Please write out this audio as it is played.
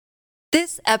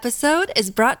This episode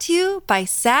is brought to you by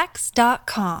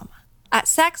Saks.com. At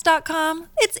Saks.com,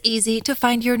 it's easy to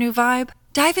find your new vibe.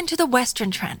 Dive into the Western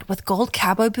trend with gold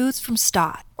cowboy boots from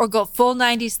Staud, or go full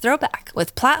 90s throwback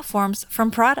with platforms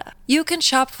from Prada. You can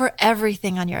shop for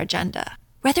everything on your agenda,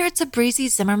 whether it's a breezy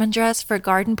Zimmermann dress for a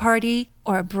garden party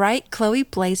or a bright Chloe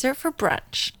blazer for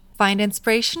brunch. Find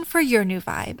inspiration for your new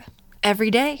vibe every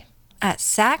day at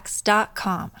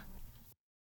Saks.com.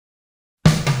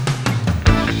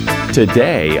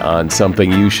 Today on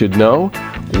Something You Should Know,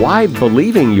 why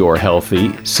believing you're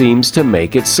healthy seems to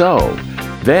make it so.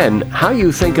 Then, how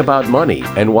you think about money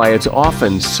and why it's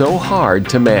often so hard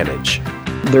to manage.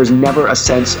 There's never a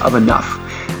sense of enough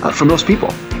for most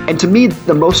people. And to me,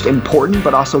 the most important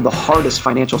but also the hardest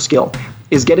financial skill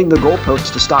is getting the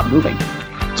goalposts to stop moving.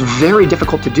 It's very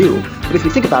difficult to do, but if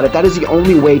you think about it, that is the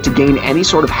only way to gain any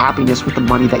sort of happiness with the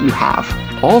money that you have.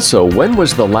 Also, when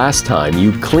was the last time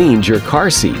you cleaned your car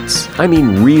seats? I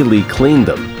mean, really cleaned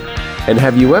them. And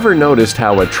have you ever noticed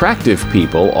how attractive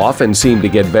people often seem to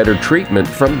get better treatment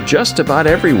from just about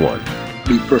everyone?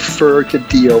 We prefer to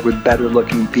deal with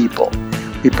better-looking people.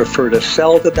 We prefer to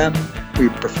sell to them. We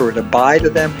prefer to buy to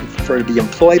them. We prefer to be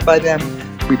employed by them.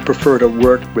 We prefer to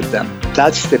work with them.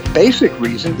 That's the basic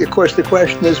reason. Of course, the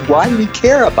question is, why do we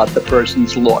care about the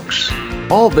person's looks?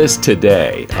 All this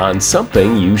today on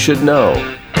Something You Should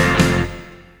Know.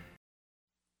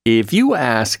 If you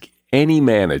ask any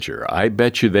manager, I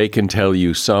bet you they can tell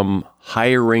you some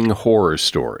hiring horror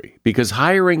story, because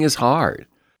hiring is hard.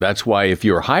 That's why if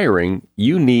you're hiring,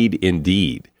 you need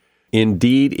Indeed.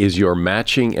 Indeed is your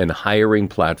matching and hiring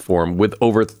platform with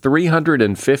over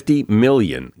 350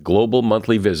 million global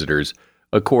monthly visitors,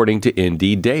 according to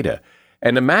Indeed data,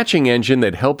 and a matching engine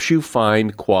that helps you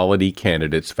find quality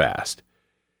candidates fast.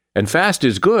 And fast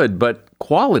is good, but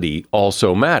quality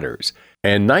also matters.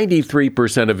 And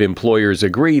 93% of employers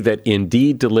agree that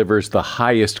Indeed delivers the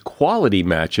highest quality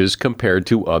matches compared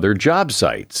to other job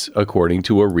sites, according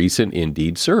to a recent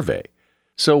Indeed survey.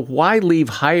 So why leave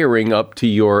hiring up to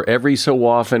your every so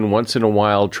often, once in a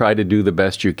while, try to do the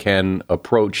best you can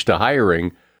approach to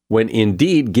hiring when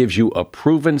Indeed gives you a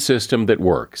proven system that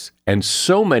works and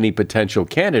so many potential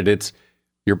candidates,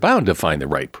 you're bound to find the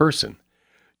right person.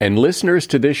 And listeners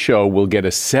to this show will get a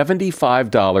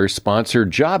 $75 sponsored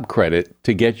job credit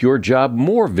to get your job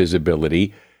more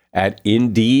visibility at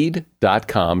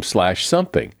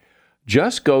Indeed.com/something.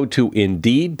 Just go to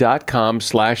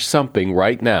Indeed.com/something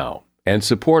right now and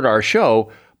support our show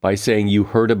by saying you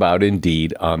heard about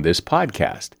Indeed on this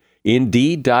podcast.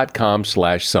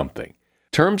 Indeed.com/something.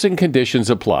 Terms and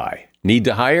conditions apply. Need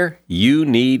to hire? You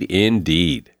need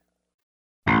Indeed.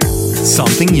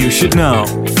 Something you should know.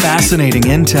 Fascinating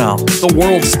intel, the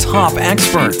world's top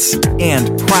experts,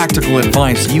 and practical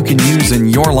advice you can use in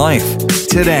your life.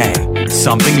 Today,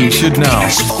 Something You Should Know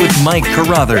with Mike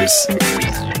Carruthers.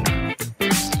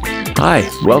 Hi,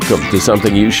 welcome to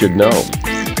Something You Should Know.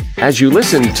 As you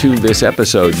listen to this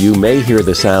episode, you may hear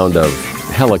the sound of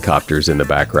helicopters in the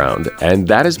background, and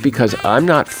that is because I'm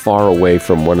not far away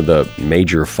from one of the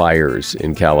major fires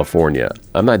in California.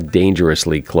 I'm not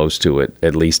dangerously close to it,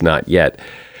 at least not yet.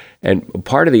 And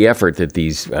part of the effort that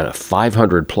these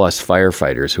 500 plus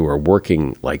firefighters who are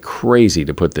working like crazy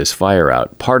to put this fire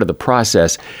out, part of the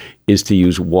process is to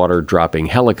use water dropping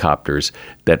helicopters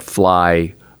that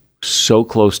fly so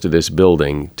close to this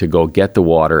building to go get the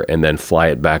water and then fly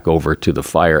it back over to the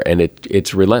fire. And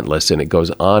it's relentless, and it goes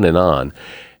on.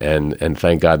 And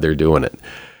thank God they're doing it.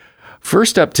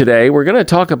 First up today, we're going to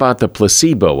talk about the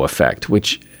placebo effect,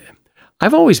 which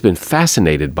I've always been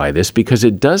fascinated by this because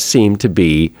it does seem to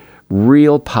be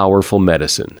real powerful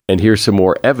medicine. And here's some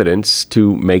more evidence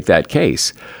to make that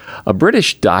case. A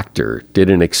British doctor did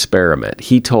an experiment.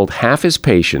 He told half his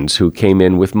patients who came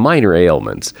in with minor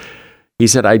ailments, he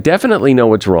said, "I definitely know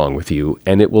what's wrong with you,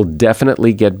 and it will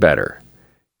definitely get better."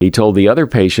 He told the other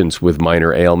patients with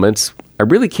minor ailments, "I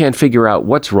really can't figure out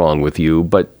what's wrong with you,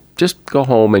 but just go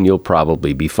home and you'll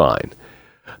probably be fine."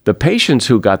 The patients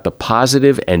who got the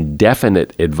positive and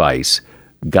definite advice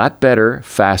got better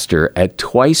faster at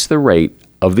twice the rate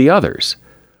of the others.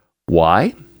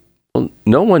 Why? Well,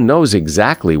 no one knows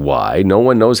exactly why. No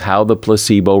one knows how the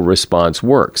placebo response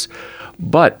works.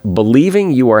 But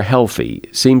believing you are healthy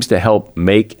seems to help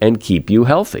make and keep you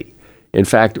healthy. In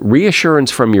fact, reassurance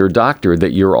from your doctor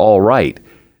that you're all right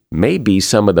may be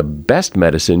some of the best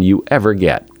medicine you ever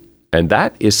get. And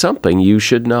that is something you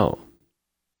should know.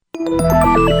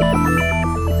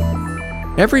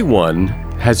 Everyone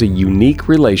has a unique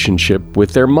relationship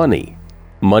with their money.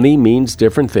 Money means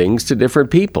different things to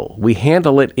different people. We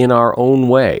handle it in our own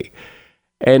way.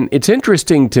 And it's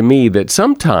interesting to me that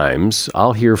sometimes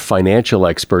I'll hear financial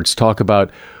experts talk about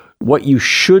what you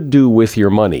should do with your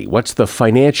money. What's the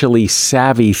financially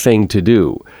savvy thing to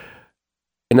do?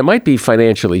 And it might be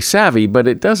financially savvy, but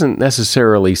it doesn't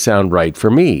necessarily sound right for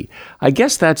me. I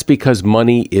guess that's because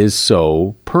money is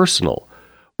so personal.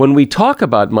 When we talk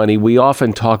about money, we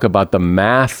often talk about the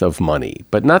math of money,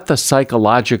 but not the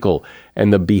psychological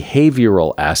and the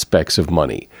behavioral aspects of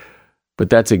money. But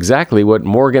that's exactly what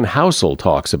Morgan Housel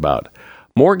talks about.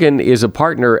 Morgan is a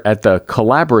partner at the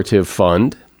Collaborative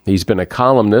Fund. He's been a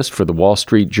columnist for the Wall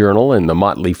Street Journal and the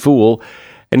Motley Fool,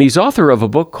 and he's author of a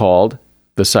book called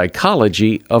The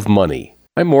Psychology of Money.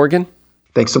 Hi, Morgan.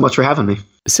 Thanks so much for having me.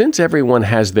 Since everyone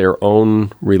has their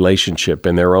own relationship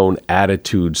and their own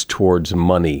attitudes towards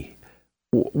money,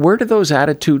 where do those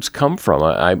attitudes come from?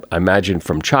 I imagine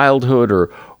from childhood or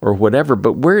whatever,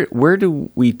 but where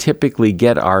do we typically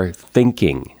get our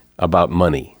thinking about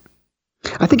money?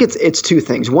 I think it's two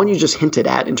things. One, you just hinted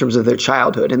at in terms of their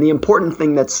childhood, and the important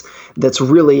thing that's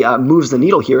really moves the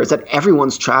needle here is that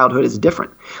everyone's childhood is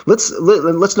different. Let's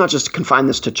not just confine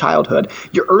this to childhood.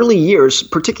 Your early years,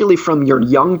 particularly from your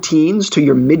young teens to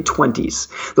your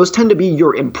mid-20s, those tend to be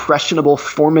your impressionable,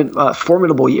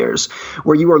 formidable years,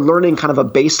 where you are learning kind of a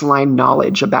baseline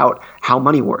knowledge about how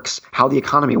money works, how the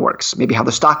economy works, maybe how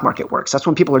the stock market works. That's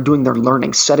when people are doing their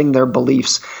learning, setting their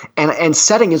beliefs, and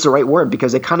setting is the right word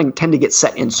because they kind of tend to get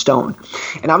set in stone.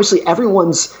 And obviously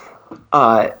everyone's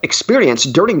experience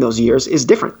during those years is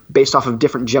different based off of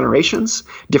different generations,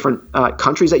 different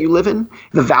countries that you live in,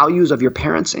 the values of your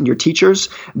parents and your teachers,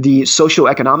 the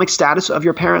socioeconomic status of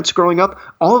your parents growing up.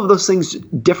 All of those things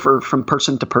differ from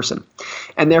person to person.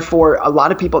 And therefore, a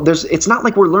lot of people, it's not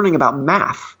like we're learning about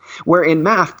math, where in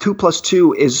math, 2 +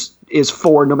 2 is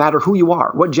 4 no matter who you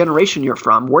are, what generation you're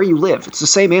from, where you live. It's the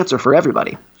same answer for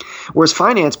everybody. Whereas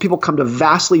finance, people come to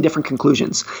vastly different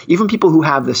conclusions. Even people who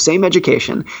have the same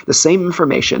education, the same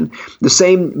information, the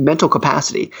same mental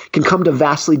capacity can come to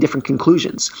vastly different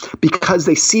conclusions because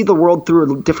they see the world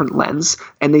through a different lens,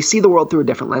 and they see the world through a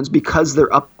different lens because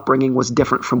their upbringing was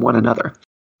different from one another.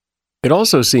 It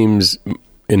also seems,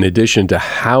 in addition to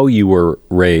how you were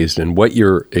raised and what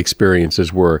your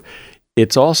experiences were,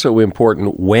 it's also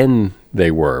important when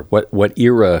they were, what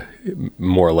era,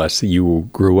 more or less, you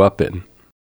grew up in.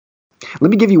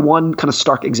 Let me give you one kind of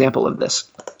stark example of this.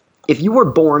 If you were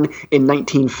born in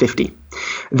 1950,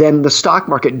 then the stock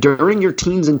market during your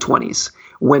teens and 20s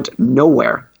went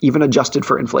nowhere, even adjusted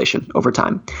for inflation over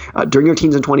time. During your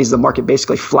teens and 20s, the market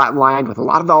basically flatlined with a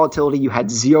lot of volatility. You had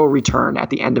zero return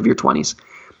at the end of your 20s.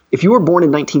 If you were born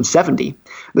in 1970,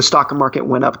 the stock market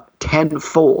went up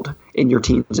tenfold in your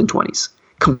teens and 20s.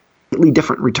 Completely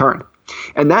different return.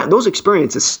 And those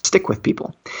experiences stick with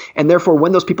people. And therefore,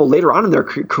 when those people later on in their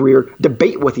career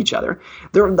debate with each other,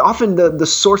 they're often the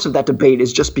source of that debate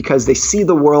is just because they see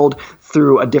the world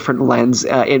through a different lens.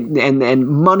 And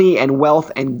money and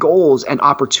wealth and goals and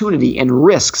opportunity and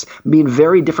risks mean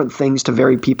very different things to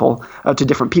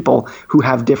different people who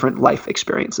have different life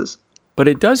experiences. But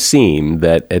it does seem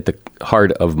that at the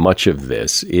heart of much of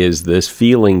this is this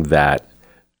feeling that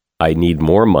I need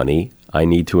more money. I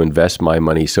need to invest my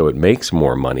money so it makes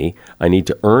more money. I need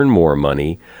to earn more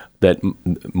money, that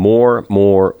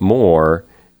more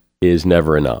is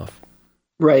never enough.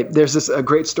 Right. There's a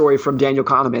great story from Daniel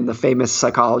Kahneman, the famous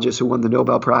psychologist who won the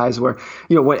Nobel Prize, where,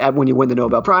 when you win the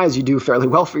Nobel Prize, you do fairly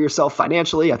well for yourself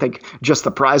financially. I think just the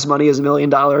prize money is $1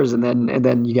 million, and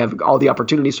then you have all the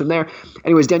opportunities from there.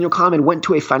 Anyways, Daniel Kahneman went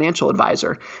to a financial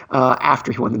advisor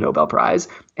after he won the Nobel Prize,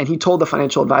 and he told the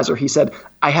financial advisor, he said,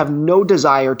 I have no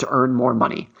desire to earn more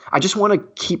money. I just want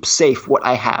to keep safe what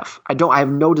I have. I have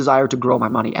no desire to grow my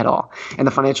money at all. And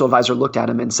the financial advisor looked at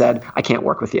him and said, I can't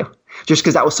work with you. Just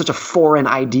because that was such a foreign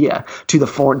idea to the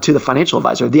financial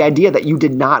advisor. The idea that you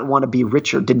did not want to be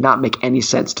richer did not make any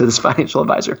sense to this financial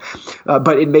advisor.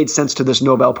 But it made sense to this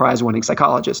Nobel Prize winning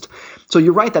psychologist. So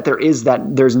you're right that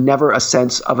there's never a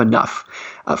sense of enough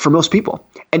for most people.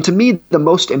 And to me, the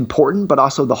most important, but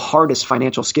also the hardest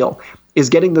financial skill is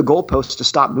getting the goalposts to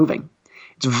stop moving.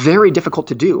 It's very difficult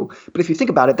to do, but if you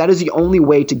think about it, that is the only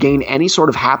way to gain any sort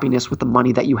of happiness with the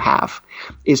money that you have,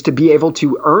 is to be able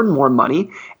to earn more money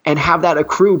and have that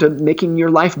accrue to making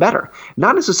your life better.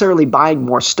 Not necessarily buying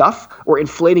more stuff or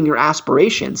inflating your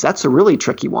aspirations. That's a really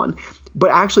tricky one,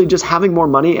 but actually just having more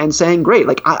money and saying, great,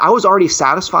 like I was already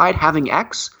satisfied having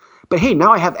X, but hey,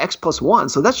 now I have X plus 1.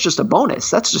 So that's just a bonus.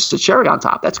 That's just a cherry on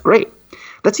top. That's great.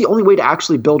 That's the only way to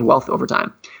actually build wealth over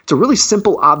time. It's a really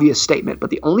simple, obvious statement,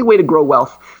 but the only way to grow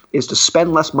wealth is to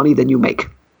spend less money than you make.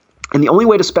 And the only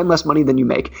way to spend less money than you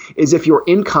make is if your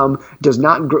income does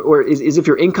not grow, or is if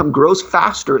your income grows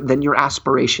faster than your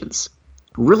aspirations.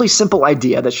 Really simple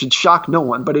idea that should shock no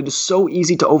one, but it is so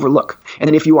easy to overlook. And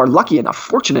then if you are lucky enough,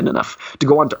 fortunate enough to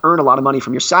go on to earn a lot of money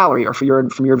from your salary or from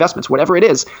your investments, whatever it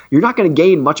is, you're not going to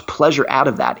gain much pleasure out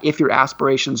of that if your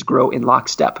aspirations grow in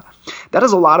lockstep. That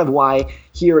is a lot of why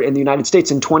here in the United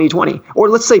States in 2020, or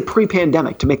let's say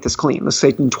pre-pandemic to make this clean, let's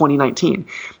say in 2019,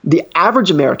 the average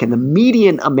American, the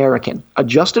median American,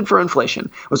 adjusted for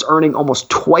inflation, was earning almost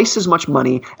twice as much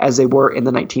money as they were in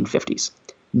the 1950s.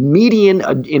 Median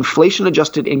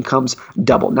inflation-adjusted incomes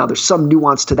double. Now, there's some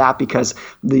nuance to that because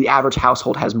the average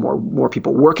household has more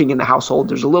people working in the household.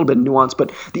 There's a little bit of nuance,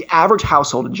 but the average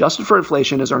household, adjusted for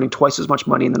inflation, is earning twice as much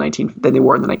money than they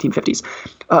were in the 1950s.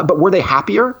 But were they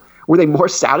happier? Were they more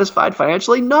satisfied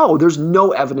financially? No, there's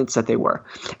no evidence that they were.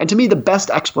 And to me, the best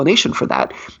explanation for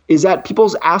that is that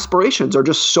people's aspirations are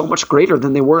just so much greater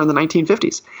than they were in the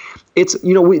 1950s. It's,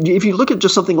 if you look at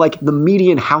just something like the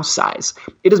median house size,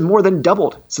 it has more than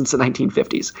doubled since the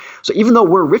 1950s. So even though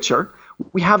we're richer,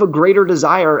 we have a greater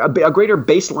desire, a greater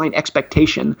baseline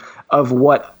expectation of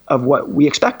what we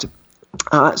expect.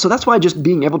 So that's why just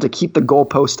being able to keep the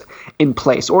goalpost in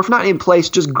place, or if not in place,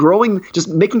 just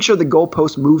making sure the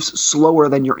goalpost moves slower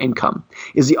than your income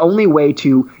is the only way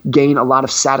to gain a lot of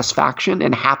satisfaction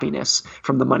and happiness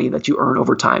from the money that you earn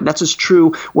over time. That's as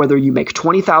true whether you make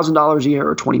 $20,000 a year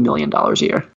or $20 million a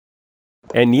year.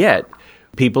 And yet,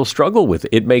 people struggle with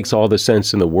it. It makes all the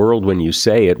sense in the world when you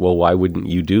say it. Well, why wouldn't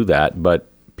you do that? But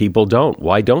people don't.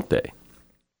 Why don't they?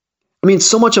 I mean,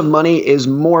 so much of money is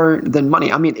more than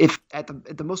money. I mean, if at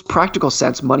the most practical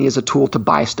sense, money is a tool to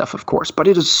buy stuff, of course, but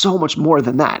it is so much more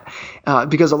than that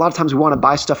because a lot of times we want to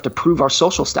buy stuff to prove our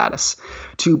social status,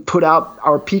 to put out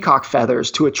our peacock feathers,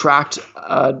 to attract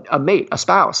a mate, a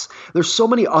spouse. There's so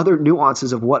many other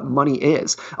nuances of what money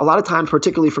is. A lot of times,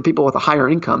 particularly for people with a higher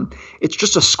income, it's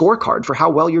just a scorecard for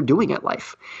how well you're doing at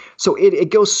life. So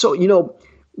it goes so,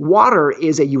 water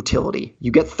is a utility. You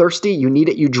get thirsty, you need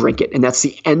it, you drink it. And that's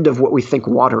the end of what we think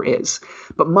water is.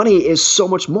 But money is so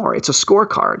much more. It's a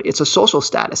scorecard. It's a social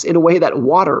status in a way that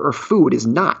water or food is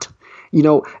not.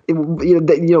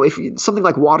 If something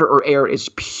like water or air is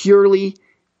purely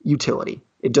utility.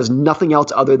 It does nothing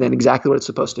else other than exactly what it's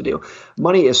supposed to do.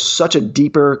 Money is such a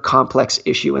deeper, complex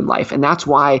issue in life. And that's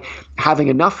why having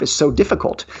enough is so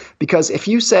difficult. Because if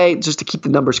you say, just to keep the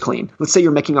numbers clean, let's say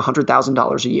you're making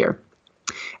 $100,000 a year.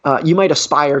 You might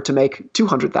aspire to make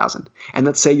 $200,000. And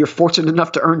let's say you're fortunate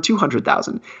enough to earn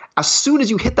 $200,000. As soon as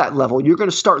you hit that level, you're going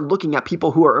to start looking at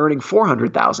people who are earning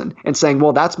 $400,000 and saying,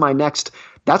 well, that's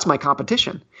my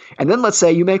competition. And then let's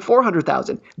say you make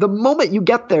 $400,000. The moment you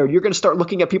get there, you're going to start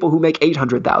looking at people who make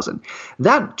 $800,000.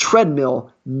 That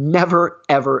treadmill never,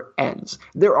 ever ends.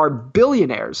 There are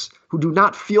billionaires who do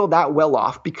not feel that well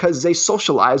off because they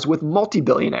socialize with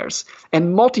multi-billionaires,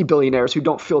 and multi-billionaires who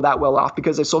don't feel that well off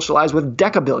because they socialize with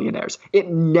deca-billionaires. It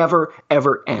never,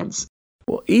 ever ends.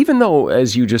 Well, even though,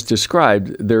 as you just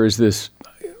described, there is this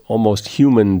almost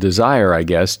human desire, I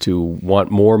guess, to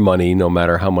want more money no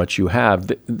matter how much you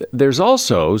have. There's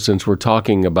also, since we're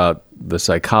talking about the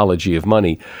psychology of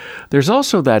money, there's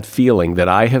also that feeling that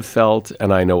I have felt,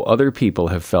 and I know other people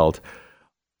have felt,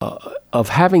 of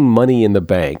having money in the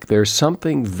bank. There's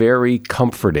something very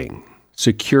comforting,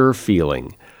 secure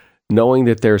feeling, knowing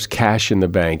that there's cash in the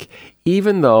bank,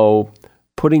 even though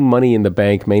putting money in the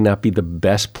bank may not be the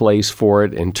best place for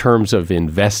it in terms of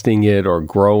investing it or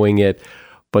growing it.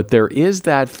 But there is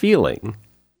that feeling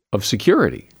of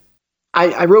security.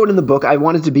 I wrote in the book, I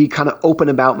wanted to be kind of open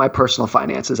about my personal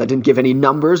finances. I didn't give any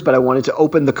numbers, but I wanted to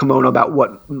open the kimono about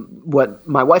what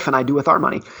my wife and I do with our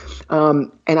money.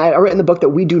 And I write in the book that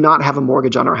we do not have a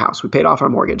mortgage on our house. We paid off our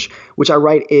mortgage, which I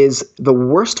write is the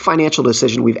worst financial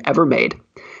decision we've ever made.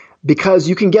 Because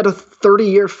you can get a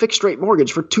 30-year fixed rate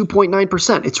mortgage for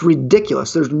 2.9%. It's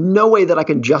ridiculous. There's no way that I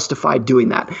can justify doing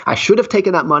that. I should have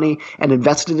taken that money and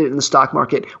invested it in the stock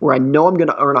market where I know I'm going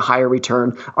to earn a higher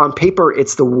return. On paper,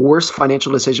 it's the worst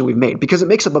financial decision we've made because it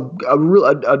makes up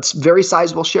a very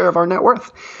sizable share of our net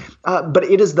worth. But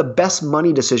it is the best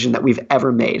money decision that we've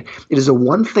ever made. It is the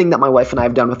one thing that my wife and I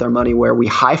have done with our money where we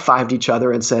high-fived each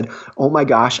other and said, oh my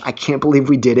gosh, I can't believe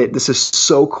we did it. This is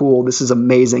so cool. This is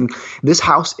amazing. This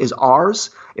house is ours.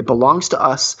 It belongs to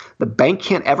us. The bank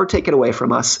can't ever take it away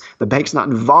from us. The bank's not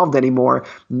involved anymore.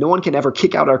 No one can ever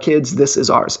kick out our kids. This is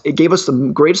ours. It gave us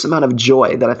the greatest amount of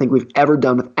joy that I think we've ever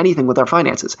done with anything with our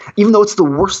finances, even though it's the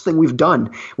worst thing we've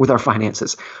done with our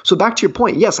finances. So back to your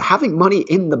point, yes, having money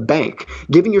in the bank,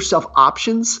 giving yourself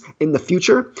options in the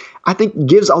future, I think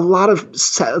gives a lot of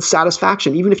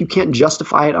satisfaction, even if you can't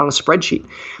justify it on a spreadsheet.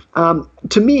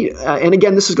 To me, and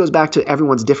again, this goes back to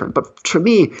everyone's different, but to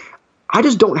me, I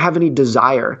just don't have any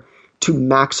desire to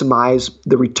maximize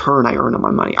the return I earn on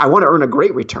my money. I want to earn a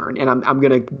great return, and I'm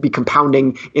going to be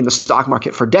compounding in the stock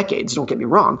market for decades, don't get me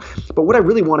wrong. But what I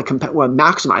really want to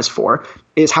maximize for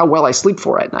is how well I sleep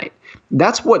for at night.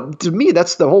 To me,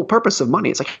 that's the whole purpose of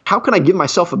money. It's like, how can I give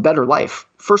myself a better life?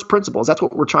 First principles, that's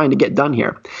what we're trying to get done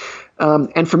here.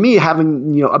 And for me,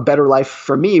 having a better life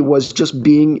for me was just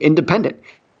being independent.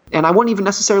 And I wouldn't even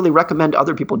necessarily recommend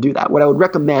other people do that. What I would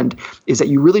recommend is that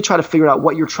you really try to figure out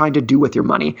what you're trying to do with your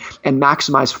money and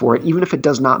maximize for it, even if it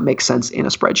does not make sense in a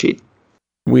spreadsheet.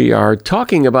 We are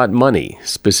talking about money,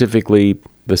 specifically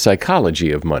the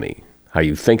psychology of money, how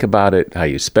you think about it, how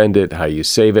you spend it, how you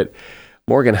save it.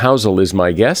 Morgan Housel is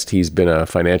my guest. He's been a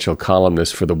financial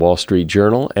columnist for the Wall Street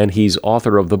Journal, and he's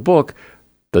author of the book,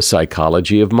 The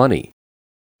Psychology of Money.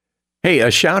 Hey,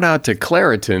 a shout out to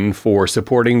Claritin for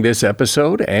supporting this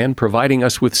episode and providing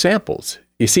us with samples.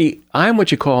 You see, I'm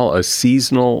what you call a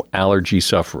seasonal allergy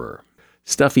sufferer.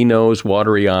 Stuffy nose,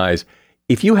 watery eyes.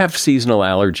 If you have seasonal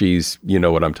allergies, you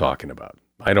know what I'm talking about.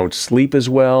 I don't sleep as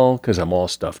well because I'm all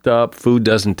stuffed up. Food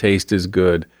doesn't taste as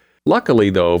good. Luckily,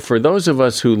 though, for those of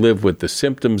us who live with the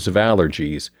symptoms of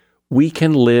allergies, we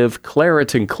can live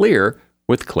Claritin Clear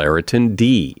with Claritin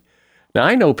D. Now,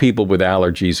 I know people with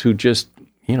allergies who just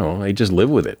they just live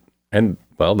with it. And,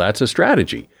 well, that's a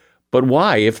strategy. But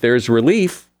why? If there's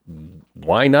relief,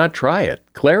 why not try it?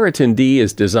 Claritin D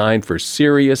is designed for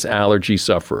serious allergy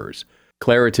sufferers.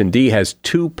 Claritin D has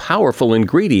 2 powerful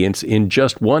ingredients in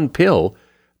just one pill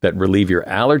that relieve your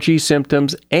allergy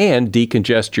symptoms and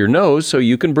decongest your nose so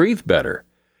you can breathe better.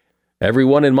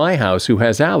 Everyone in my house who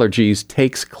has allergies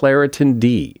takes Claritin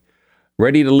D.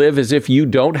 Ready to live as if you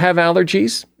don't have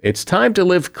allergies? It's time to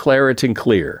live Claritin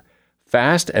Clear.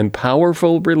 Fast and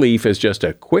powerful relief is just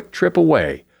a quick trip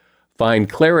away. Find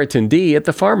Claritin D at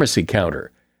the pharmacy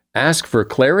counter. Ask for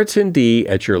Claritin D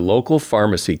at your local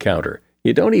pharmacy counter.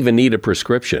 You don't even need a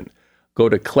prescription. Go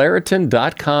to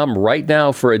Claritin.com right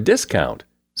now for a discount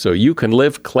so you can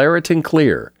live Claritin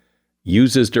Clear.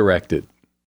 Use as directed.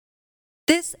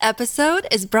 This episode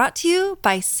is brought to you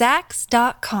by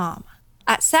Saks.com.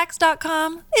 At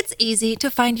Saks.com, it's easy to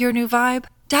find your new vibe.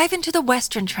 Dive into the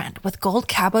Western trend with gold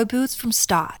cowboy boots from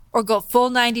Stott, or go full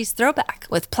 90s throwback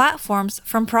with platforms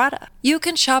from Prada. You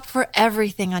can shop for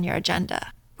everything on your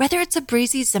agenda, whether it's a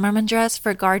breezy Zimmermann dress for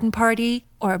a garden party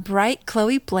or a bright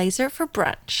Chloe blazer for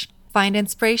brunch. Find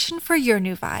inspiration for your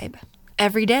new vibe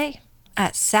every day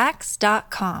at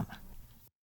Saks.com.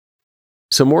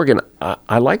 So, Morgan,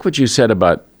 I like what you said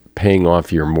about paying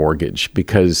off your mortgage,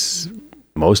 because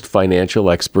most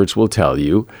financial experts will tell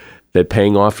you that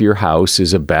paying off your house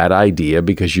is a bad idea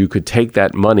because you could take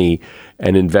that money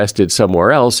and invest it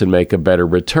somewhere else and make a better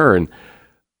return.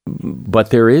 But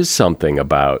there is something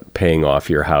about paying off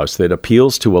your house that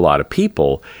appeals to a lot of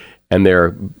people, and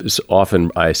they're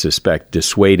often, I suspect,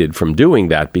 dissuaded from doing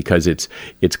that because it's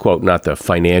quote, not the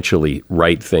financially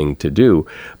right thing to do.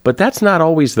 But that's not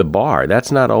always the bar.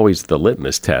 That's not always the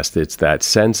litmus test. It's that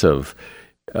sense of,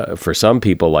 for some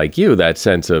people like you, that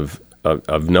sense of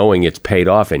knowing it's paid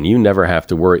off and you never have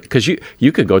to worry, because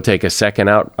you could go take a second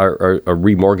out or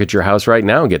remortgage your house right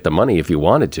now and get the money if you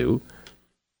wanted to.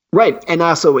 Right. And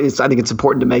also, I think it's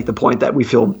important to make the point that we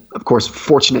feel, of course,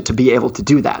 fortunate to be able to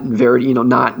do that. And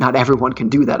not everyone can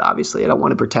do that, obviously. I don't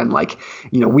want to pretend like,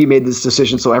 we made this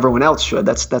decision so everyone else should.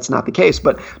 That's not the case.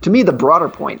 But to me, the broader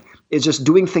point is just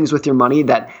doing things with your money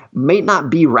that may not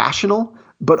be rational,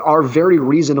 but are very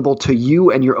reasonable to you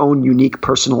and your own unique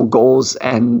personal goals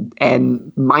and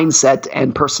mindset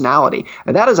and personality.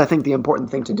 And that is, I think, the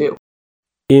important thing to do.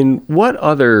 In what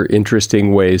other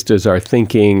interesting ways does our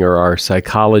thinking or our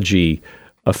psychology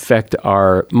affect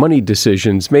our money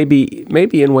decisions,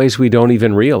 maybe in ways we don't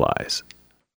even realize?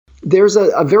 There's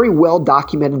a very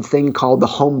well-documented thing called the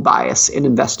home bias in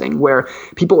investing, where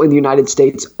people in the United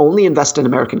States only invest in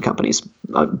American companies,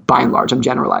 by and large. I'm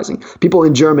generalizing. People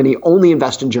in Germany only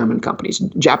invest in German companies.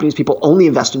 Japanese people only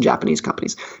invest in Japanese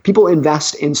companies. People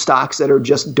invest in stocks that are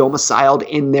just domiciled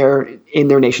in their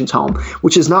nation's home,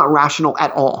 which is not rational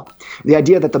at all. The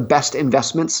idea that the best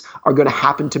investments are going to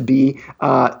happen to be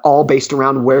all based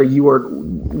around where you are,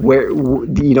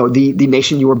 the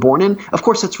nation you were born in, of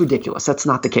course, that's ridiculous. That's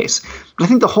not the case. I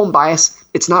think the home bias,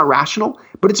 it's not rational,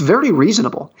 but it's very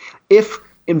reasonable. If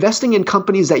investing in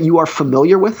companies that you are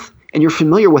familiar with, and you're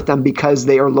familiar with them because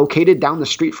they are located down the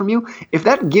street from you, if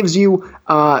that gives you,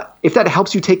 if that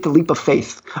helps you take the leap of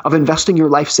faith of investing your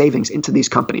life savings into these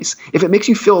companies, if it makes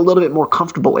you feel a little bit more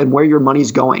comfortable in where your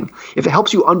money's going, if it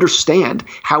helps you understand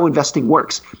how investing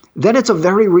works, then it's a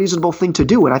very reasonable thing to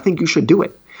do, and I think you should do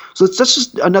it. So it's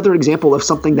just another example of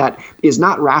something that is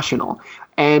not rational.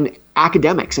 And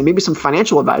academics and maybe some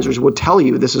financial advisors would tell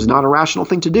you this is not a rational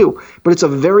thing to do, but it's a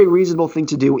very reasonable thing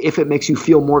to do if it makes you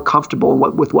feel more comfortable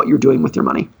with what you're doing with your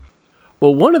money.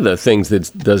 Well, one of the things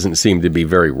that doesn't seem to be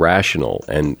very rational,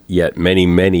 and yet many,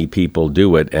 many people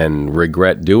do it and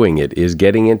regret doing it, is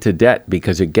getting into debt,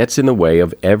 because it gets in the way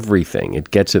of everything. It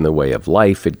gets in the way of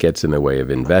life. It gets in the way of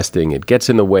investing. It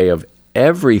gets in the way of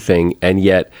everything, and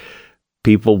yet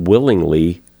people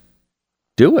willingly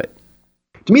do it.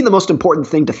 To me, the most important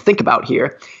thing to think about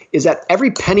here is that every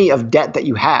penny of debt that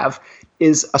you have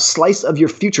is a slice of your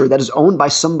future that is owned by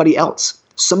somebody else.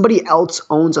 Somebody else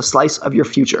owns a slice of your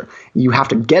future. You have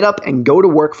to get up and go to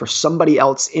work for somebody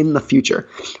else in the future.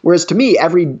 Whereas to me,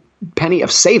 every penny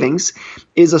of savings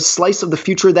is a slice of the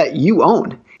future that you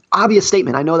own. Obvious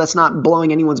statement. I know that's not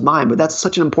blowing anyone's mind, but that's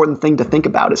such an important thing to think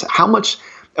about, is how much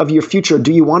of your future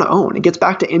do you want to own? It gets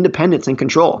back to independence and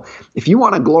control. If you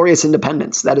want a glorious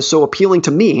independence that is so appealing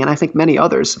to me, and I think many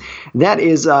others, that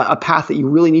is a path that you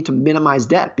really need to minimize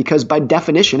debt, because by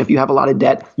definition, if you have a lot of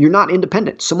debt, you're not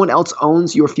independent. Someone else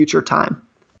owns your future time.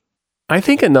 I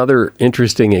think another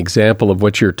interesting example of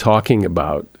what you're talking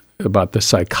about the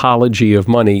psychology of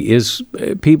money, is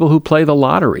people who play the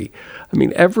lottery. I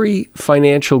mean, every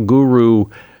financial guru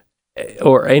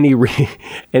or any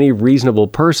reasonable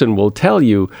person will tell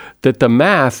you that the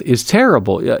math is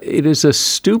terrible. It is a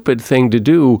stupid thing to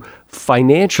do,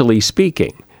 financially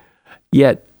speaking.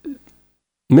 Yet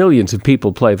millions of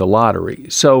people play the lottery.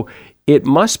 So it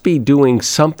must be doing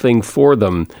something for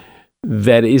them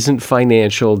that isn't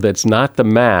financial, that's not the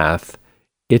math.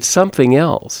 It's something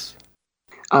else.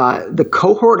 The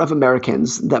cohort of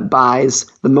Americans that buys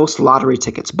the most lottery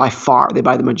tickets, by far, they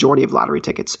buy the majority of lottery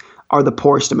tickets, are the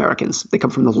poorest Americans. They come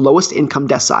from the lowest income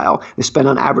decile. They spend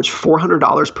on average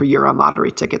 $400 per year on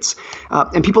lottery tickets.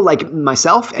 And people like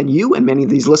myself and you and many of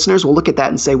these listeners will look at that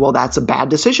and say, well, that's a bad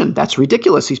decision. That's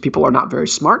ridiculous. These people are not very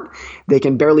smart. They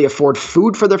can barely afford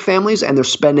food for their families, and they're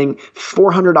spending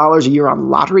 $400 a year on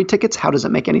lottery tickets. How does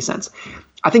it make any sense?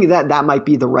 I think that might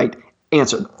be the right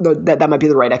answer. That might be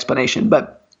the right explanation.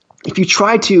 But if you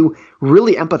try to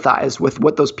really empathize with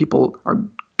what those people are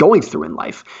going through in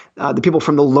life, the people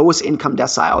from the lowest income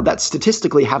decile that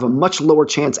statistically have a much lower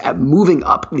chance at moving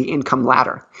up the income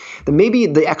ladder, then maybe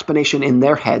the explanation in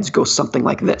their heads goes something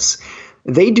like this.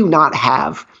 They do not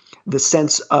have the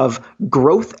sense of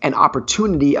growth and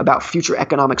opportunity about future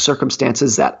economic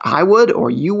circumstances that I would,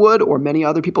 or you would, or many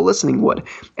other people listening would.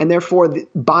 And therefore,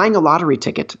 buying a lottery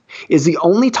ticket is the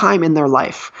only time in their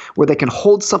life where they can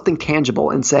hold something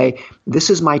tangible and say, this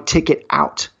is my ticket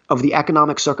out of the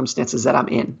economic circumstances that I'm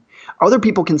in. Other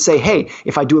people can say, hey,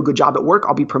 if I do a good job at work,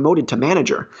 I'll be promoted to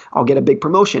manager. I'll get a big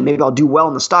promotion. Maybe I'll do well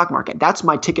in the stock market. That's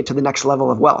my ticket to the next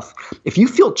level of wealth. If you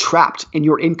feel trapped in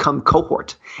your income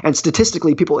cohort, and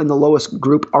statistically people in the lowest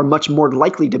group are much more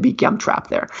likely to become trapped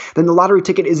there, then the lottery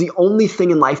ticket is the only thing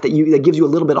in life that gives you a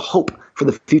little bit of hope for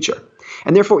the future.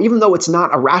 And therefore, even though it's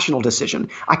not a rational decision,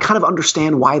 I kind of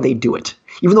understand why they do it.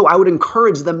 Even though I would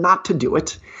encourage them not to do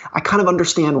it, I kind of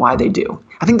understand why they do.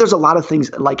 I think there's a lot of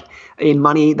things like in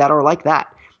money that are like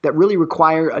that really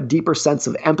require a deeper sense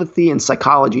of empathy and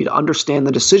psychology to understand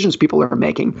the decisions people are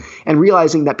making, and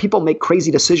realizing that people make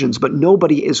crazy decisions, but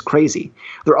nobody is crazy.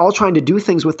 They're all trying to do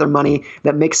things with their money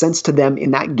that make sense to them in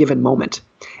that given moment.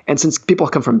 And since people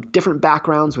come from different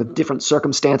backgrounds with different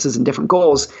circumstances and different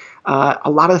goals, a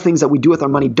lot of the things that we do with our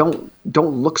money don't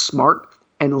look smart,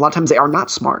 and a lot of times they are not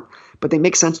smart, but they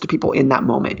make sense to people in that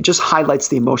moment. It just highlights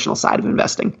the emotional side of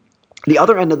investing. The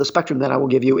other end of the spectrum that I will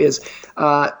give you is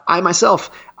I am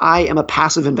a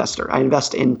passive investor. I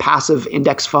invest in passive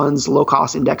index funds,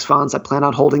 low-cost index funds. I plan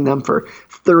on holding them for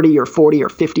 30 or 40 or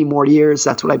 50 more years.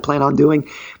 That's what I plan on doing.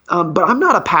 But I'm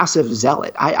not a passive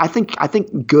zealot. I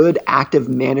think good active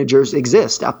managers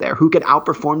exist out there who could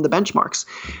outperform the benchmarks.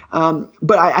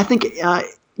 But I think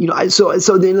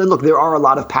so then look, there are a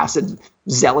lot of passive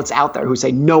zealots out there who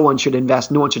say no one should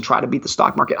invest, no one should try to beat the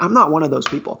stock market. I'm not one of those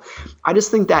people. I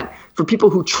just think that for people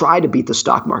who try to beat the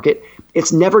stock market,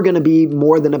 it's never going to be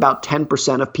more than about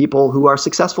 10% of people who are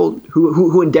successful,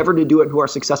 who endeavor to do it, who are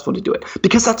successful to do it,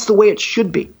 because that's the way it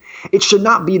should be. It should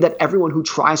not be that everyone who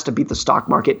tries to beat the stock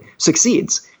market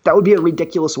succeeds. That would be a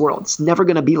ridiculous world. It's never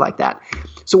going to be like that.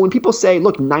 So when people say,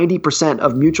 look, 90%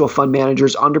 of mutual fund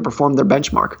managers underperform their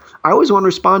benchmark, I always want to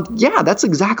respond, yeah, that's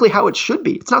exactly how it should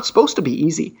be. It's not supposed to be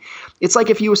easy. It's like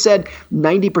if you said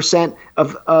 90%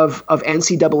 of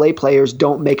NCAA players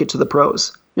don't make it to the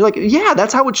pros. You're like, yeah,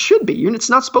 that's how it should be. It's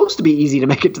not supposed to be easy to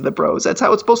make it to the pros. That's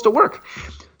how it's supposed to work.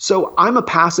 So I'm a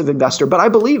passive investor, but I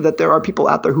believe that there are people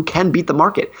out there who can beat the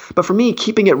market. But for me,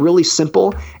 keeping it really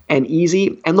simple and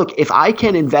easy. And look, if I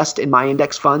can invest in my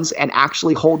index funds and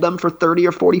actually hold them for 30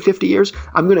 or 40, 50 years,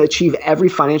 I'm going to achieve every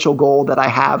financial goal that I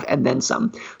have and then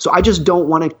some. So I just don't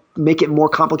want to make it more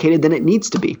complicated than it needs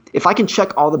to be. If I can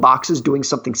check all the boxes doing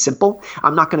something simple,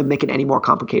 I'm not going to make it any more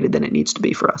complicated than it needs to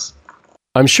be for us.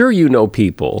 I'm sure you know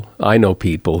people, I know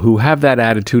people who have that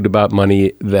attitude about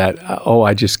money that,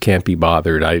 I just can't be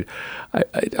bothered.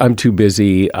 I'm too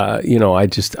busy.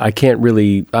 I can't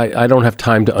really, I don't have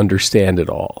time to understand it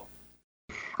all.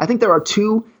 I think there are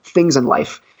two things in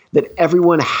life that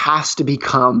everyone has to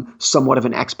become somewhat of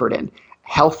an expert in: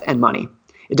 health and money.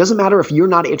 It doesn't matter if you're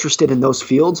not interested in those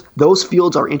fields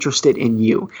are interested in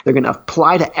you. They're going to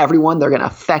apply to everyone. They're going to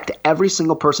affect every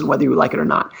single person, whether you like it or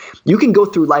not. You can go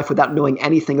through life without knowing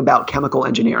anything about chemical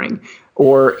engineering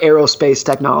or aerospace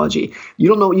technology. You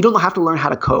don't have to learn how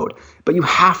to code, but you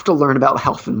have to learn about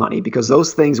health and money because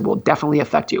those things will definitely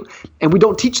affect you. And we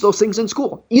don't teach those things in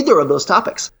school, either of those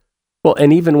topics. Well,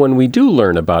 and even when we do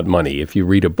learn about money, if you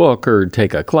read a book or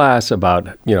take a class about,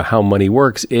 how money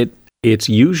works, it's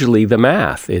usually the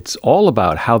math. It's all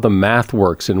about how the math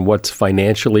works and what's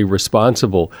financially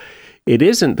responsible. It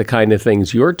isn't the kind of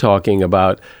things you're talking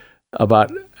about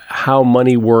how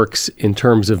money works in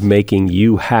terms of making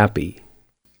you happy.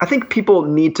 I think people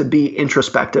need to be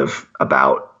introspective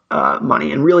about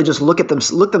money and really just look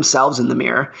themselves in the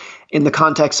mirror in the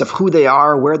context of who they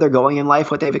are, where they're going in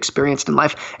life, what they've experienced in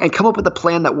life, and come up with a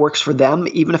plan that works for them,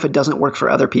 even if it doesn't work for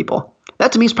other people.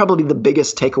 That to me is probably the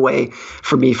biggest takeaway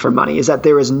for me for money, is that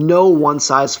there is no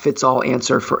one-size-fits-all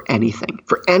answer for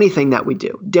anything that we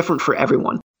do, different for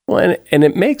everyone. Well, and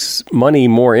it makes money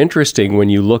more interesting when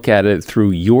you look at it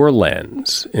through your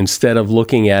lens instead of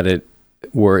looking at it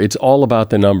where it's all about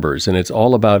the numbers and it's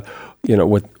all about,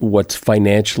 what's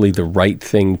financially the right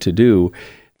thing to do.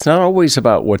 It's not always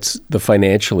about what's the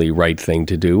financially right thing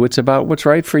to do. It's about what's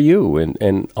right for you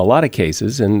in a lot of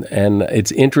cases. And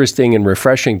it's interesting and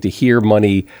refreshing to hear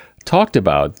money talked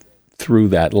about through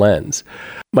that lens.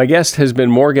 My guest has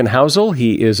been Morgan Housel.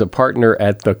 He is a partner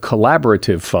at the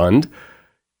Collaborative Fund.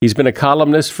 He's been a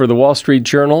columnist for the Wall Street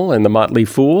Journal and the Motley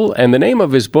Fool. And the name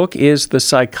of his book is The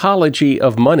Psychology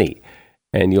of Money.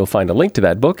 And you'll find a link to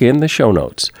that book in the show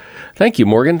notes. Thank you,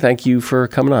 Morgan. Thank you for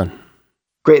coming on.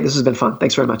 Great. This has been fun.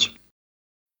 Thanks very much.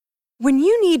 When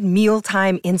you need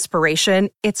mealtime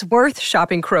inspiration, it's worth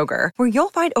shopping Kroger, where you'll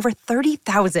find over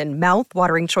 30,000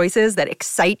 mouth-watering choices that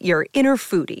excite your inner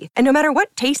foodie. And no matter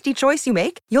what tasty choice you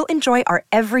make, you'll enjoy our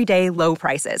everyday low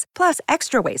prices, plus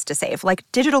extra ways to save, like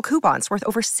digital coupons worth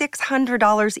over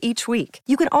 $600 each week.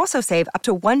 You can also save up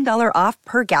to $1 off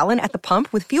per gallon at the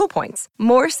pump with fuel points.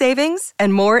 More savings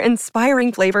and more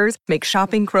inspiring flavors make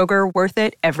shopping Kroger worth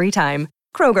it every time.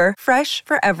 Kroger, fresh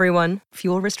for everyone.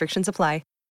 Fuel restrictions apply.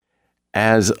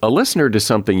 As a listener to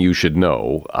Something You Should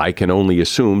Know, I can only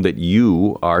assume that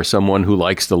you are someone who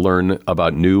likes to learn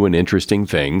about new and interesting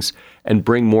things and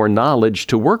bring more knowledge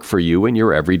to work for you in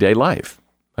your everyday life.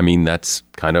 I mean, that's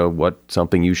kind of what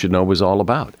Something You Should Know is all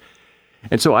about.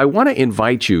 And so I want to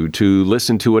invite you to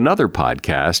listen to another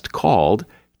podcast called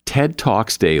TED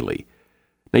Talks Daily.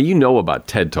 Now, you know about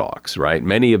TED Talks, right?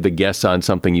 Many of the guests on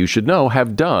Something You Should Know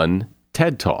have done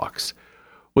TED Talks.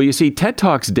 Well, you see, TED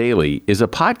Talks Daily is a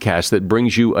podcast that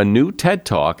brings you a new TED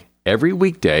Talk every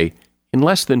weekday in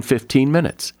less than 15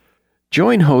 minutes.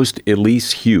 Join host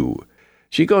Elise Hu.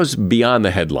 She goes beyond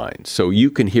the headlines, so you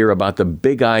can hear about the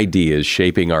big ideas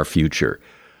shaping our future.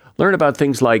 Learn about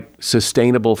things like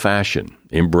sustainable fashion,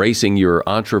 embracing your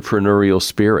entrepreneurial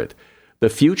spirit, the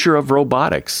future of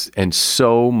robotics, and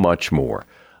so much more.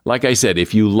 Like I said,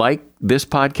 if you like this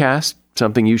podcast,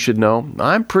 Something You Should Know,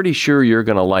 I'm pretty sure you're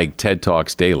going to like TED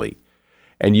Talks Daily.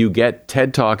 And you get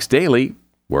TED Talks Daily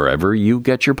wherever you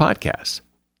get your podcasts.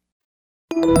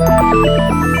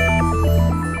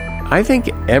 I think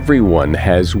everyone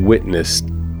has witnessed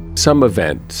some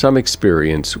event, some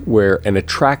experience where an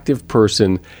attractive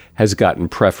person has gotten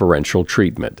preferential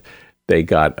treatment. They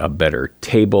got a better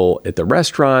table at the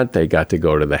restaurant. They got to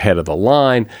go to the head of the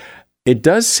line. It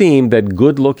does seem that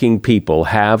good-looking people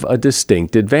have a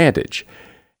distinct advantage.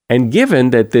 And given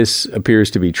that this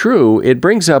appears to be true, it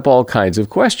brings up all kinds of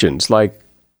questions like,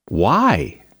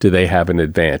 why do they have an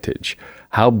advantage?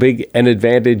 How big an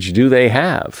advantage do they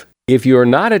have? If you're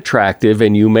not attractive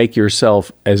and you make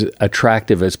yourself as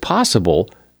attractive as possible,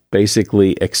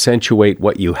 basically accentuate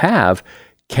what you have,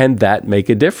 can that make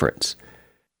a difference?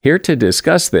 Here to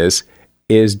discuss this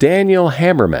is Daniel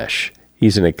Hamermesh.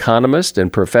 He's an economist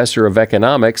and professor of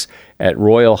economics at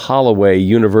Royal Holloway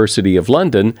University of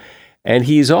London, and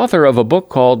he's author of a book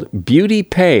called Beauty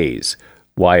Pays: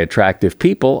 Why Attractive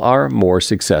People Are More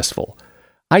Successful.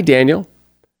 Hi, Daniel.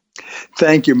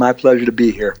 Thank you. My pleasure to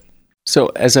be here. So,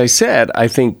 as I said, I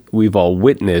think we've all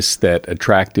witnessed that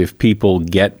attractive people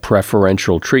get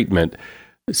preferential treatment.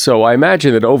 So I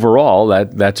imagine that overall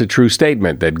that's a true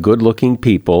statement, that good-looking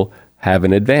people have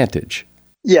an advantage.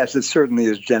 Yes, it certainly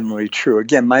is generally true.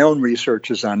 Again, my own research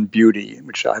is on beauty,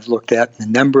 which I've looked at in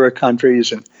a number of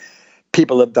countries, and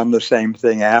people have done the same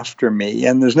thing after me.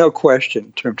 And there's no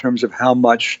question in terms of how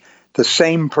much the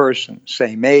same person,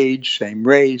 same age, same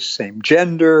race, same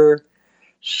gender,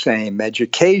 same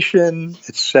education,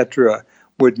 etc.,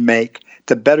 would make.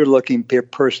 The better-looking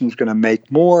person is going to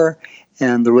make more,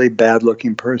 and the really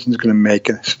bad-looking person is going to make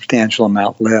a substantial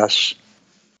amount less.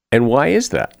 And why is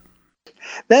that?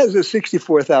 That is a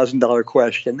 $64,000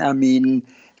 question. I mean,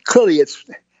 clearly I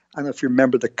don't know if you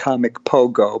remember the comic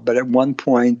Pogo, but at one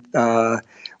point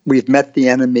we've met the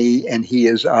enemy and he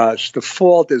is us. The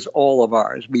fault is all of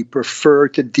ours. We prefer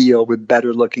to deal with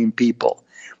better-looking people.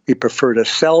 We prefer to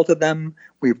sell to them.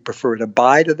 We prefer to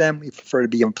buy to them. We prefer to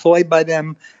be employed by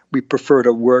them. We prefer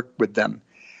to work with them.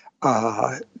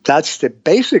 That's the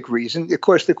basic reason. Of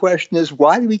course, the question is,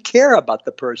 why do we care about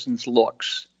the person's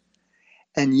looks?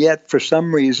 And yet, for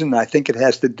some reason, I think it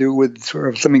has to do with sort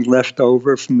of something left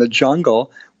over from the jungle,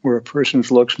 where a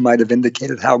person's looks might have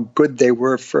indicated how good they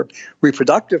were for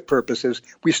reproductive purposes.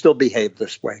 We still behave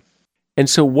this way. And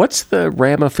so what's the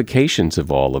ramifications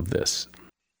of all of this?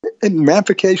 And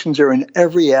ramifications are in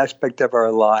every aspect of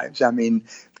our lives. I mean,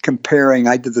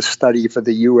 I did the study for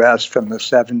the U.S. from the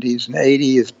 70s and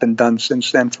 80s. It's been done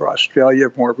since then for Australia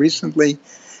more recently.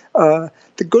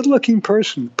 The good-looking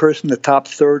person, the top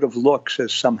third of looks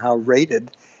is somehow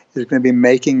rated, is going to be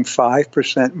making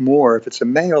 5% more if it's a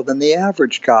male than the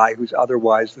average guy who's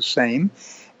otherwise the same.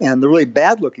 And the really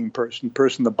bad-looking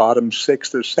person, the bottom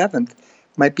sixth or seventh,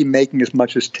 might be making as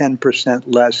much as 10%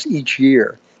 less each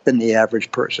year than the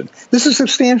average person. This is a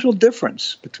substantial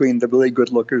difference between the really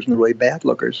good lookers and the really bad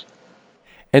lookers.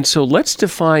 And so let's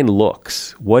define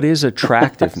looks. What is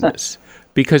attractiveness?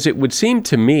 Because it would seem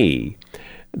to me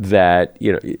that,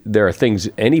 there are things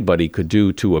anybody could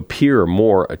do to appear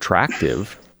more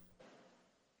attractive.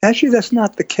 Actually, that's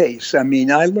not the case. I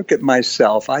mean, I look at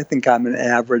myself. I think I'm an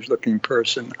average-looking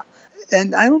person.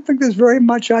 And I don't think there's very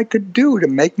much I could do to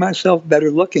make myself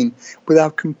better looking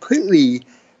without completely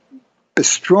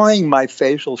destroying my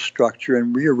facial structure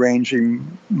and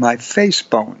rearranging my face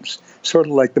bones, sort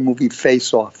of like the movie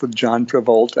Face Off with John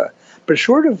Travolta. But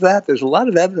short of that, there's a lot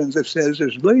of evidence that says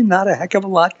there's really not a heck of a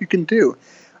lot you can do.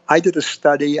 I did a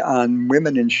study on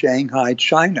women in Shanghai,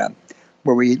 China,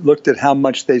 where we looked at how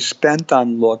much they spent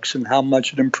on looks and how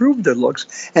much it improved their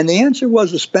looks. And the answer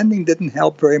was the spending didn't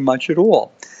help very much at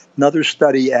all. Another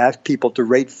study asked people to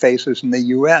rate faces in the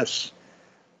U.S.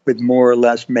 with more or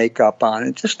less makeup on.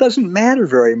 It just doesn't matter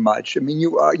very much. I mean,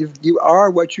 you are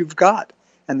what you've got,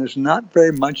 and there's not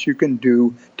very much you can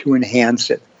do to enhance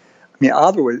it.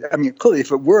 Clearly,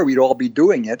 if it were, we'd all be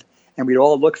doing it, and we'd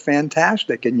all look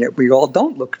fantastic, and yet we all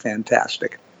don't look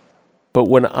fantastic. But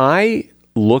when I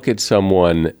look at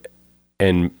someone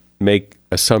and make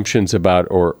assumptions about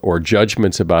or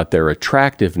judgments about their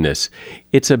attractiveness,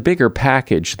 it's a bigger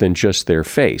package than just their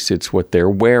face. It's what they're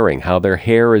wearing, how their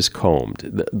hair is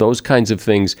combed. Those kinds of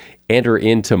things enter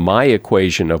into my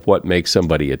equation of what makes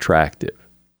somebody attractive.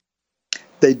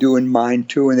 They do in mine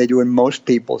too, and they do in most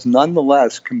people's.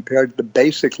 Nonetheless, compared to the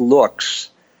basic looks,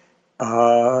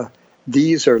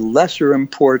 these are lesser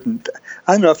important.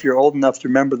 I don't know if you're old enough to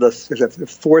remember the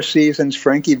Four Seasons,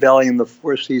 Frankie Valli and the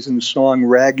Four Seasons song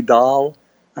Rag Doll.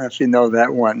 I don't know if you know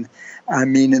that one. I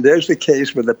mean, there's the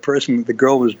case where the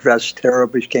girl was dressed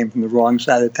terribly. She came from the wrong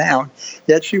side of town,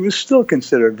 yet she was still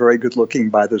considered very good looking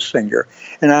by the singer.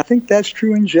 And I think that's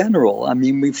true in general. I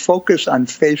mean, we focus on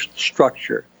facial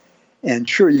structure. And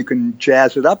sure, you can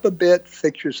jazz it up a bit,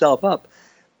 fix yourself up.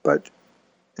 But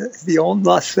the old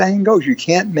saying goes, you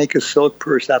can't make a silk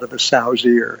purse out of a sow's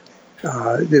ear.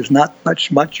 There's not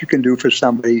much you can do for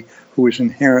somebody who is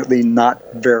inherently not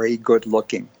very good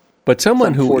looking. But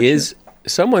someone who is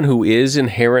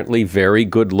inherently very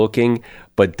good looking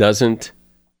but doesn't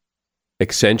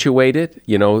accentuate it,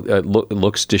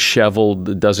 looks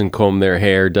disheveled, doesn't comb their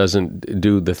hair, doesn't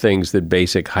do the things that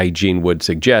basic hygiene would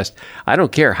suggest. I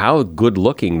don't care how good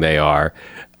looking they are,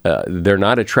 they're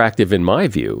not attractive in my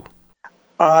view.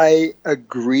 I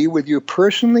agree with you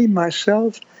personally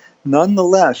myself.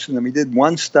 Nonetheless, and we did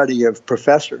one study of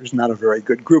professors, not a very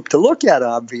good group to look at,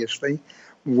 obviously,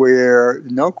 where,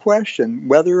 no question,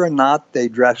 whether or not they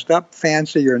dressed up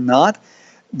fancy or not,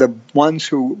 the ones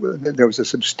who, there was a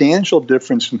substantial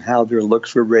difference in how their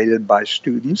looks were rated by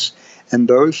students, and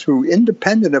those who,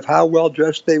 independent of how well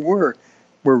dressed they were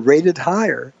rated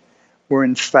higher, were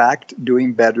in fact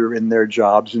doing better in their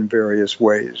jobs in various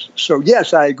ways. So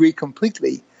yes, I agree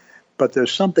completely, but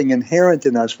there's something inherent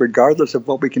in us, regardless of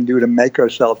what we can do to make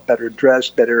ourselves better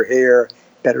dressed, better hair,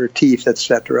 better teeth,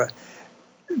 etc.,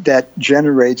 that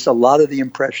generates a lot of the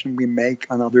impression we make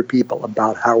on other people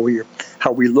about how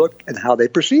we look and how they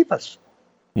perceive us.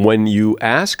 When you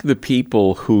ask the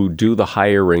people who do the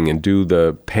hiring and do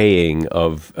the paying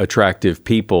of attractive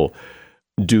people,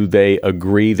 do they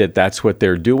agree that that's what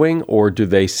they're doing, or do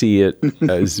they see it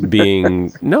as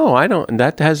being, no, I don't,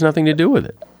 that has nothing to do with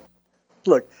it?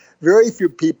 Look, very few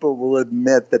people will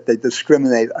admit that they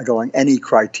discriminate along any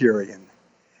criterion.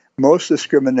 Most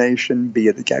discrimination, be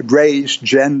it race,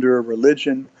 gender,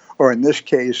 religion, or in this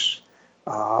case,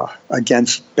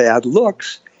 against bad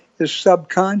looks, is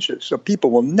subconscious. So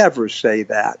people will never say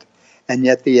that. And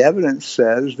yet the evidence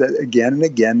says that again and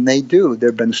again they do. There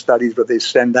have been studies where they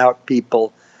send out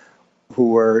people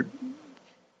who are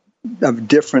of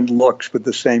different looks with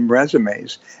the same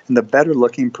resumes, and the better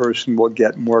looking person will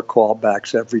get more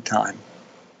callbacks every time.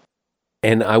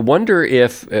 And I wonder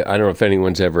if, I don't know if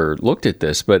anyone's ever looked at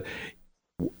this, but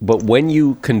when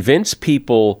you convince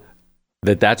people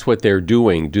that that's what they're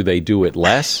doing, do they do it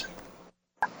less?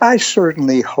 I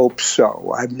certainly hope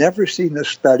so. I've never seen a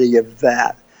study of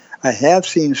that. I have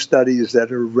seen studies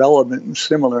that are relevant and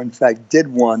similar. In fact, did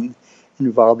one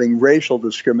involving racial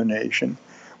discrimination,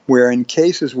 where in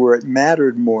cases where it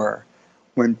mattered more,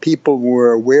 when people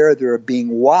were aware they were being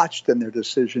watched in their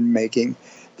decision-making,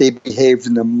 they behaved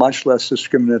in a much less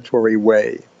discriminatory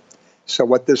way. So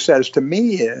what this says to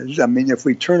me is, if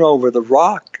we turn over the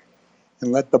rock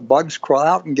and let the bugs crawl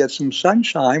out and get some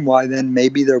sunshine, why then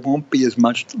maybe there won't be as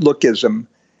much lookism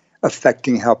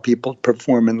affecting how people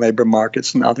perform in labor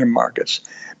markets and other markets.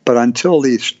 But until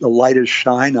the light is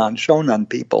shown on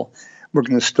people, we're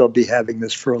going to still be having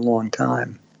this for a long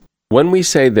time. When we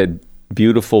say that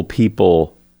beautiful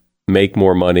people make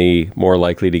more money, more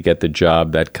likely to get the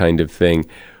job, that kind of thing,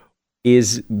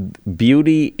 is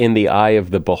beauty in the eye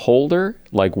of the beholder?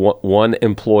 Like one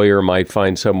employer might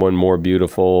find someone more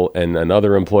beautiful and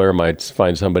another employer might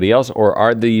find somebody else? Or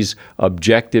are these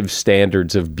objective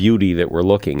standards of beauty that we're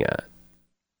looking at?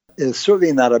 It's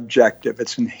certainly not objective.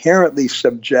 It's inherently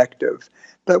subjective.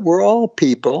 But we're all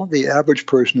people. The average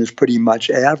person is pretty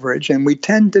much average, and we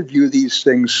tend to view these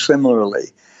things similarly.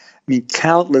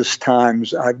 Countless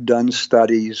times I've done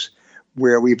studies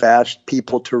where we've asked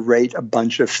people to rate a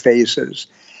bunch of faces.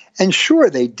 And sure,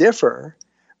 they differ,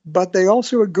 but they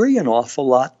also agree an awful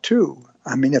lot too.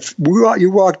 If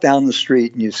you walk down the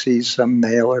street and you see some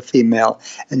male or female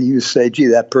and you say, gee,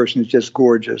 that person is just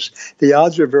gorgeous, the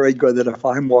odds are very good that if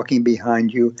I'm walking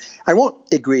behind you, I won't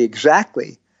agree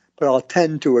exactly, but I'll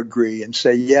tend to agree and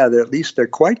say, yeah, at least they're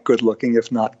quite good looking,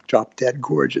 if not drop dead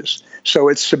gorgeous. So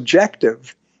it's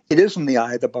subjective. It is in the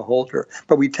eye of the beholder,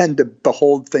 but we tend to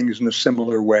behold things in a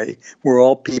similar way. We're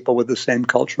all people with the same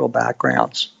cultural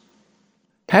backgrounds.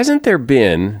 Hasn't there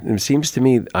been, it seems to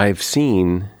me I've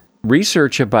seen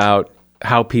research about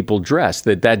how people dress,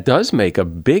 that does make a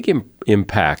big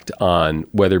impact on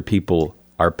whether people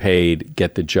are paid,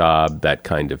 get the job, that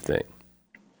kind of thing?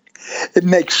 It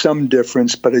makes some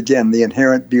difference, but again, the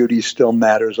inherent beauty still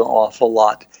matters an awful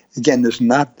lot. Again, there's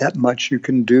not that much you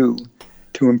can do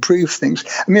to improve things.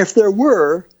 If there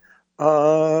were,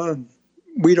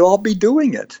 we'd all be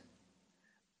doing it.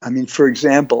 For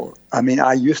example,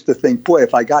 I used to think, boy,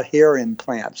 if I got hair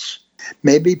implants,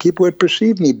 maybe people would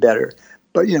perceive me better.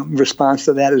 But, in response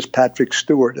to that is Patrick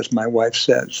Stewart, as my wife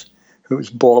says, who's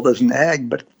bald as an egg,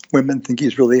 but women think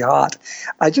he's really hot.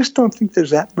 I just don't think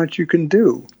there's that much you can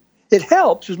do. It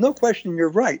helps. There's no question you're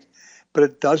right. But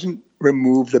it doesn't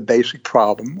remove the basic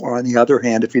problem. Or on the other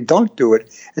hand, if you don't do it,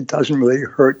 it doesn't really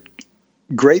hurt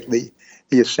greatly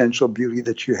the essential beauty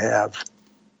that you have.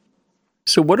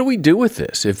 So what do we do with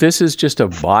this? If this is just a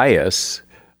bias,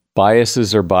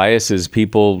 biases are biases,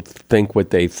 people think what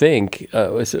they think.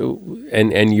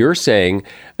 And you're saying,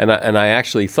 and I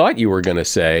actually thought you were going to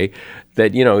say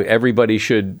that, everybody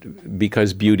should,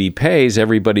 because beauty pays,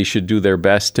 everybody should do their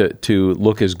best to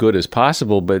look as good as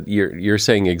possible. But you're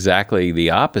saying exactly the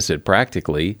opposite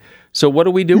practically. So what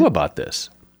do we do about this?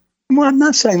 Well, I'm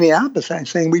not saying the opposite. I'm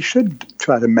saying we should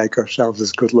try to make ourselves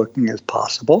as good looking as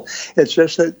possible. It's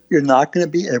just that you're not going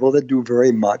to be able to do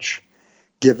very much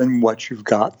given what you've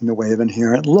got in the way of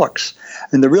inherent looks.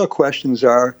 And the real questions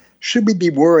are, should we be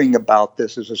worrying about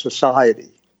this as a society?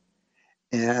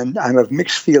 And I have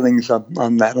mixed feelings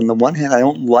on that. On the one hand, I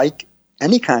don't like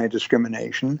any kind of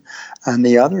discrimination. On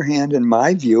the other hand, in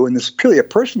my view, and this is purely a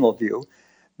personal view,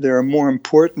 there are more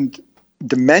important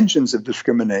dimensions of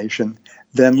discrimination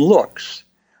than looks.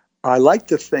 I like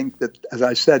to think that, as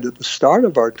I said at the start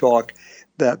of our talk,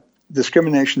 that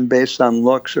discrimination based on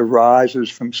looks arises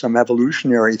from some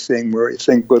evolutionary thing where we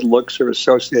think good looks are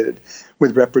associated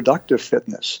with reproductive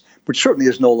fitness, which certainly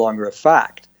is no longer a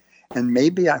fact. And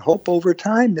maybe I hope over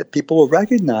time that people will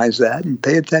recognize that and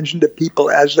pay attention to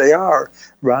people as they are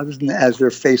rather than as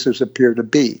their faces appear to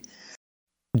be.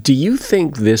 Do you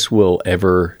think this will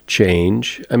ever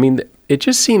change? I mean, it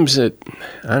just seems that,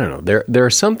 I don't know, there are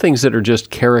some things that are just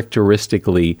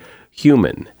characteristically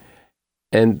human.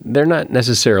 And they're not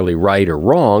necessarily right or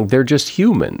wrong, they're just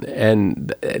human.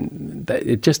 And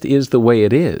it just is the way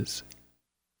it is.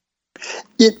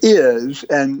 It is,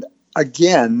 and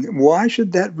again, why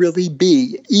should that really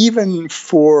be? Even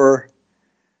for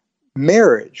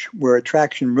marriage, where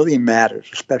attraction really matters,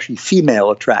 especially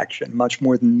female attraction, much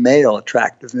more than male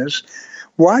attractiveness,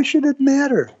 why should it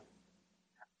matter?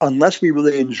 Unless we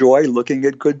really enjoy looking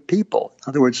at good people. In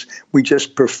other words, we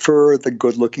just prefer the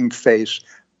good-looking face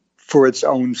for its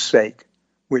own sake,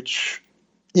 which,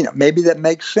 maybe that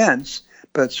makes sense,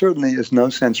 but it certainly is no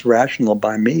sense rational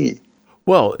by me.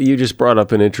 Well, you just brought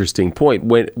up an interesting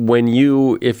point.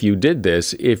 If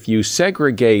you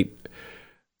segregate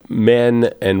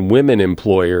men and women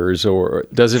employers, or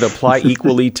does it apply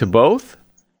equally to both?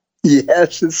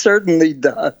 Yes, it certainly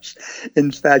does.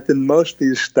 In fact, in most of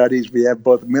these studies, we have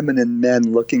both women and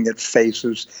men looking at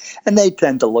faces, and they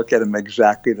tend to look at them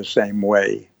exactly the same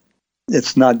way.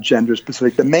 It's not gender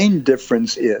specific. The main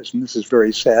difference is, and this is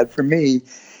very sad for me,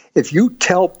 if you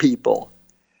tell people,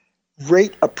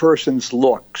 rate a person's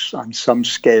looks on some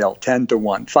scale, 10 to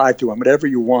 1, 5 to 1, whatever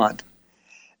you want,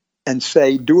 and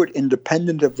say, do it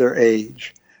independent of their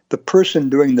age, the person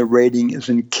doing the rating is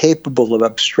incapable of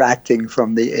abstracting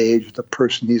from the age of the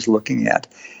person he's looking at.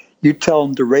 You tell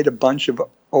them to rate a bunch of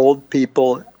old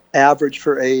people, average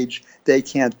for age, they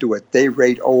can't do it. They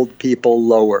rate old people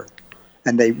lower,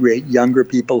 and they rate younger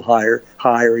people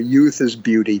higher. Youth is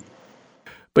beauty.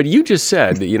 But you just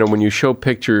said that, when you show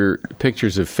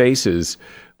pictures of faces,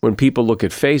 when people look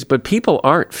at face, but people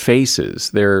aren't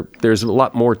faces. There's a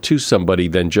lot more to somebody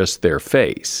than just their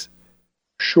face.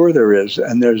 Sure there is.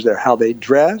 And there's how they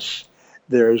dress,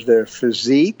 there's their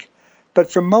physique. But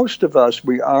for most of us,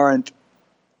 we aren't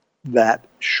that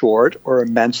short or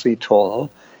immensely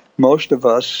tall. Most of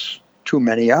us, too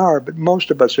many are, but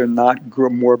most of us are not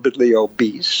morbidly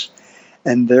obese.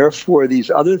 And therefore, these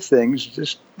other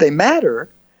things, they matter.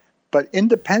 But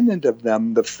independent of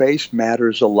them, the face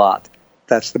matters a lot.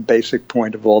 That's the basic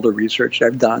point of all the research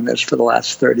I've done this for the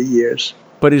last 30 years.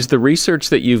 But is the research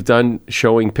that you've done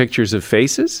showing pictures of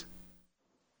faces?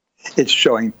 It's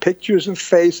showing pictures of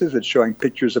faces. It's showing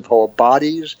pictures of whole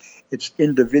bodies. It's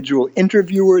individual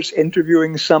interviewers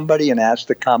interviewing somebody and asked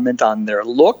to comment on their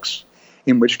looks,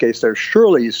 in which case they're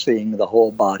surely seeing the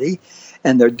whole body.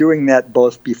 And they're doing that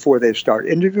both before they start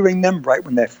interviewing them, right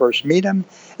when they first meet them,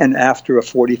 and after a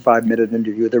 45-minute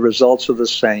interview. The results are the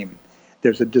same.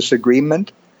 There's a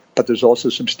disagreement, but there's also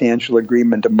substantial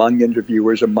agreement among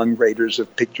interviewers, among raters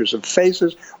of pictures of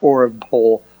faces or of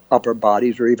whole upper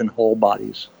bodies or even whole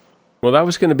bodies. Well, that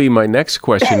was going to be my next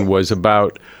question, was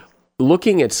about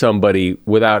looking at somebody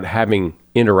without having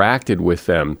interacted with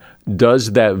them.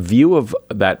 Does that view of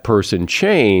that person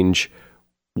change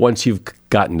once you've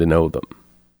gotten to know them?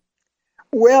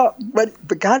 Well, but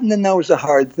gotten to know is a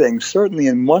hard thing. Certainly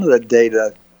in one of the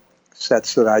data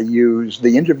sets that I used,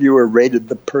 the interviewer rated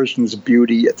the person's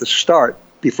beauty at the start,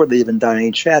 before they even done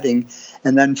any chatting,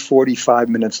 and then 45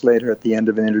 minutes later at the end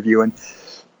of an interview. And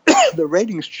the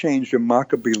ratings changed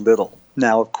remarkably little.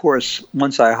 Now, of course,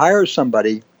 once I hire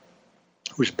somebody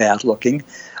who's bad looking,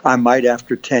 I might,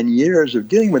 after 10 years of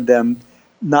dealing with them,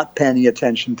 not pay any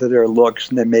attention to their looks,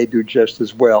 and they may do just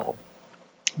as well.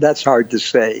 That's hard to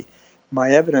say.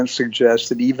 My evidence suggests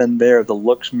that even there, the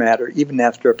looks matter, even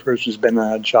after a person's been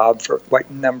on a job for quite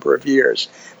a number of years.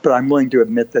 But I'm willing to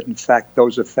admit that, in fact,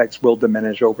 those effects will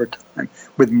diminish over time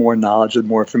with more knowledge and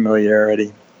more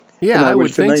familiarity. Yeah, I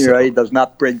would think so. Familiarity does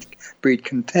not breed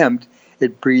contempt,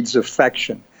 it breeds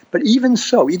affection. But even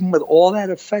so, even with all that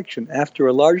affection, after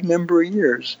a large number of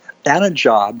years at a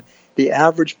job, the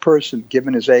average person,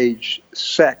 given his age,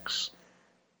 sex,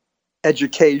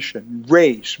 education,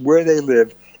 race, where they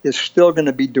live, is still going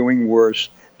to be doing worse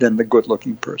than the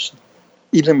good-looking person,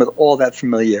 even with all that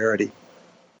familiarity.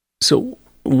 So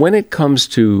when it comes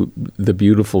to the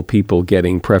beautiful people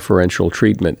getting preferential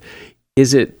treatment,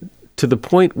 is it to the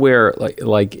point where,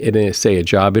 like in a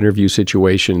job interview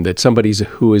situation, that somebody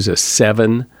who is a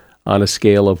 7 on a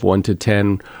scale of 1 to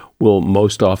 10 will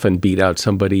most often beat out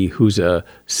somebody who's a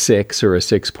 6 or a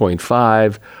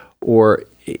 6.5, or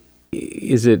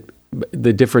is it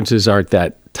the differences aren't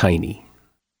that tiny?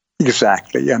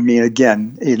 Exactly. I mean,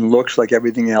 again, it looks like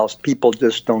everything else. People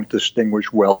just don't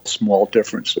distinguish well small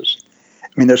differences. I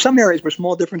mean, there's some areas where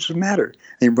small differences matter.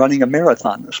 I mean, running a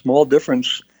marathon, a small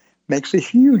difference makes a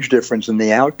huge difference in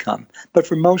the outcome. But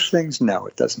for most things, no,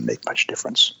 it doesn't make much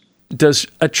difference. Does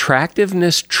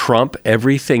attractiveness trump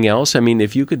everything else? I mean,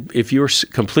 if you're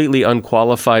completely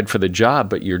unqualified for the job,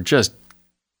 but you're just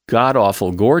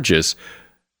god-awful gorgeous,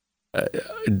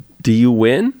 do you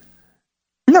win?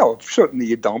 No, certainly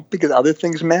you don't, because other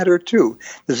things matter too.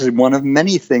 This is one of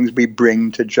many things we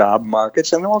bring to job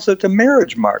markets and also to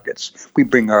marriage markets. We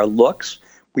bring our looks,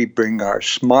 we bring our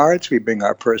smarts, we bring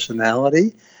our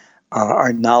personality,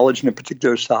 our knowledge in a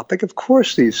particular topic. Of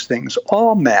course, these things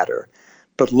all matter,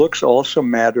 but looks also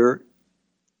matter.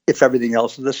 If everything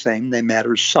else is the same, they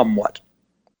matter somewhat.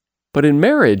 But in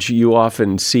marriage, you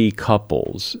often see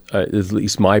couples, at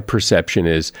least my perception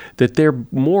is, that they're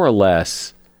more or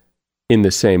less in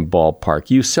the same ballpark.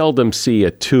 You seldom see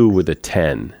a 2 with a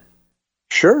 10.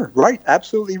 Sure, right.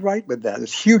 Absolutely right with that.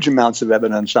 There's huge amounts of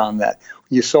evidence on that.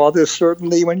 You saw this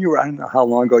certainly when you were, I don't know how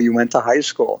long ago you went to high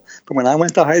school, but when I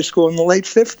went to high school in the late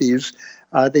 50s,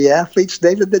 the athletes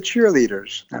dated the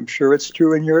cheerleaders. I'm sure it's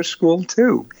true in your school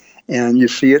too. And you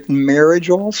see it in marriage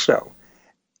also.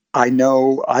 I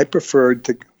know I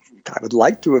would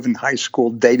like to have in high school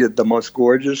dated the most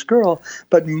gorgeous girl,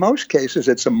 but in most cases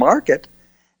it's a market.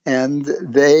 And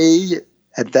they,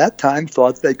 at that time,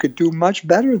 thought they could do much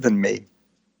better than me.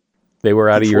 They were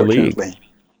out of your league.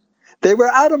 They were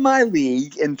out of my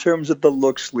league in terms of the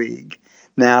looks league.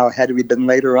 Now, had we been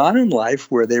later on in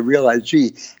life where they realized,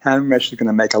 gee, Hammermesh is going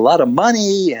to make a lot of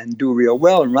money and do real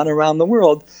well and run around the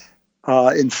world,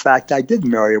 in fact, I did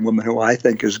marry a woman who I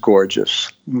think is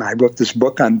gorgeous. I wrote this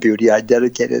book on beauty. I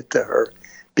dedicated it to her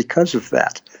because of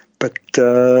that. But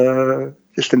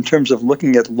just in terms of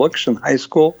looking at looks in high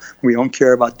school, we don't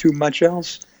care about too much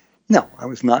else. No, I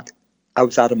was not. I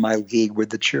was out of my league with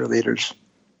the cheerleaders.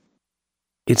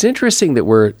 It's interesting that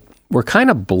we're kind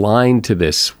of blind to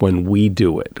this when we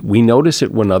do it. We notice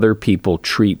it when other people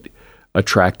treat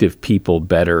attractive people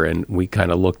better, and we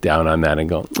kind of look down on that and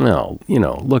go, "Oh,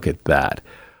 look at that."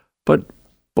 But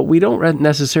we don't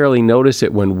necessarily notice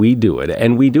it when we do it,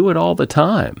 and we do it all the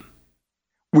time.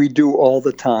 We do all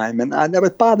the time. And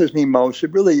what bothers me most,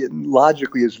 it really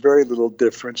logically is very little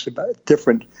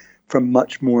different from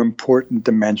much more important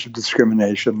dimensions of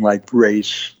discrimination like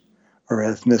race or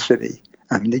ethnicity.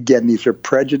 I mean, again, these are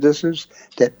prejudices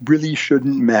that really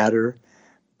shouldn't matter,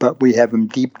 but we have them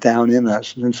deep down in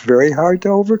us, and it's very hard to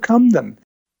overcome them.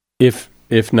 If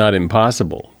not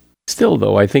impossible. Still,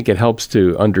 though, I think it helps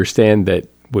to understand that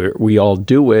we all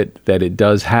do it, that it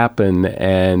does happen,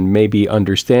 and maybe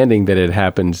understanding that it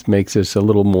happens makes us a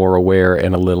little more aware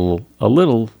and a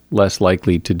little less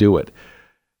likely to do it.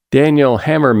 Daniel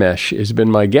Hammermesh has been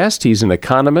my guest. He's an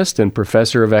economist and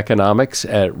professor of economics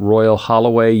at Royal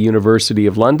Holloway, University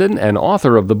of London, and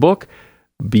author of the book,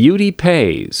 Beauty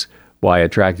Pays: Why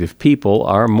Attractive People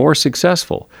Are More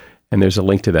Successful. And there's a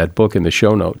link to that book in the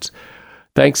show notes.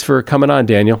 Thanks for coming on,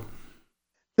 Daniel.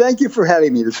 Thank you for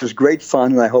having me. This was great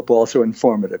fun, and I hope also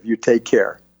informative. You take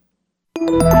care.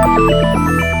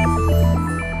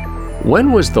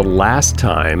 When was the last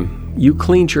time you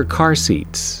cleaned your car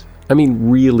seats? I mean,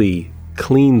 really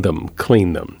clean them.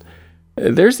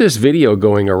 There's this video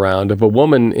going around of a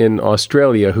woman in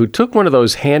Australia who took one of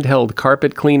those handheld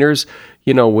carpet cleaners,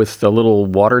 with the little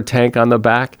water tank on the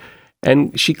back,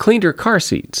 and she cleaned her car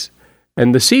seats.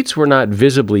 And the seats were not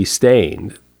visibly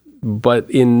stained. But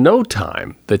in no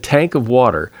time, the tank of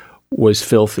water was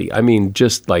filthy. I mean,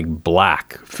 just like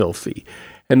black filthy.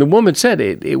 And the woman said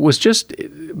it was just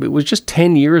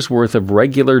 10 years worth of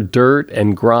regular dirt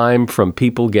and grime from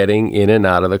people getting in and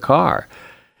out of the car.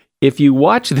 If you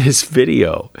watch this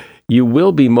video, you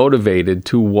will be motivated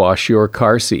to wash your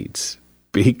car seats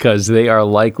because they are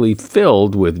likely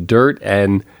filled with dirt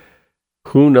and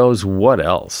who knows what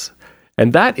else.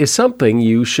 And that is something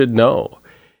you should know.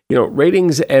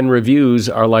 Ratings and reviews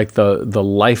are like the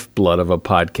lifeblood of a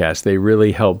podcast. They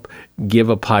really help give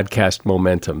a podcast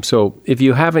momentum. So if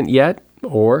you haven't yet,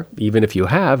 or even if you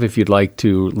have, if you'd like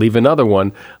to leave another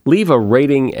one, leave a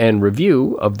rating and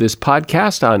review of this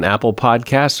podcast on Apple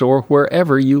Podcasts or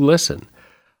wherever you listen.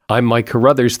 I'm Mike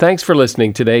Carruthers. Thanks for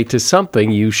listening today to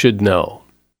Something You Should Know.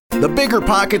 The Bigger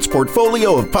Pockets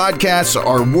portfolio of podcasts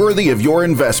are worthy of your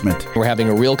investment. We're having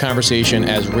a real conversation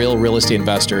as real estate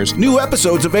investors. New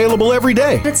episodes available every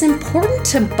day. It's important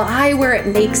to buy where it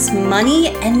makes money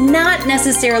and not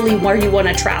necessarily where you want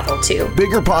to travel to.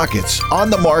 Bigger Pockets,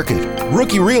 On the Market,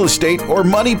 Rookie Real Estate, or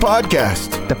Money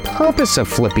Podcast. The purpose of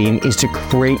flipping is to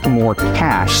create more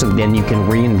cash so then you can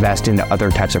reinvest into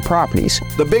other types of properties.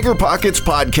 The Bigger Pockets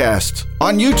Podcast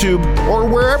on YouTube or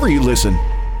wherever you listen.